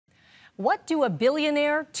What do a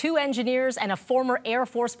billionaire, two engineers, and a former Air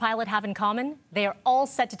Force pilot have in common? They are all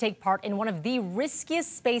set to take part in one of the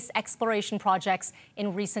riskiest space exploration projects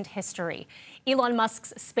in recent history. Elon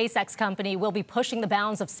Musk's SpaceX company will be pushing the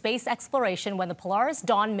bounds of space exploration when the Polaris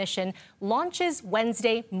Dawn mission launches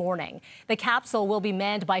Wednesday morning. The capsule will be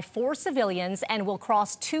manned by 4 civilians and will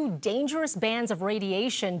cross 2 dangerous bands of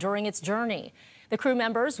radiation during its journey. The crew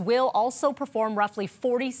members will also perform roughly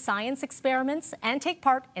 40 science experiments and take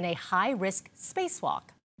part in a high-risk spacewalk.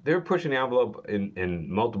 They're pushing the envelope in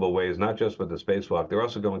multiple ways, not just with the spacewalk. They're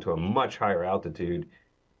also going to a much higher altitude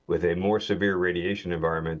with a more severe radiation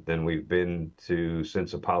environment than we've been to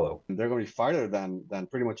since Apollo. They're going to be farther than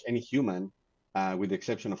pretty much any human, with the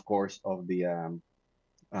exception, of course, of the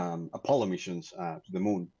Apollo missions to the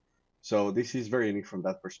moon. So this is very unique from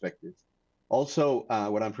that perspective. Also,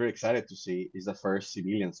 what I'm pretty excited to see is the first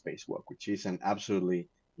civilian spacewalk, which is an absolutely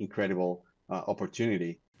incredible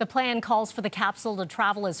opportunity. The plan calls for the capsule to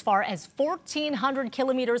travel as far as 1,400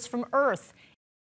 kilometers from Earth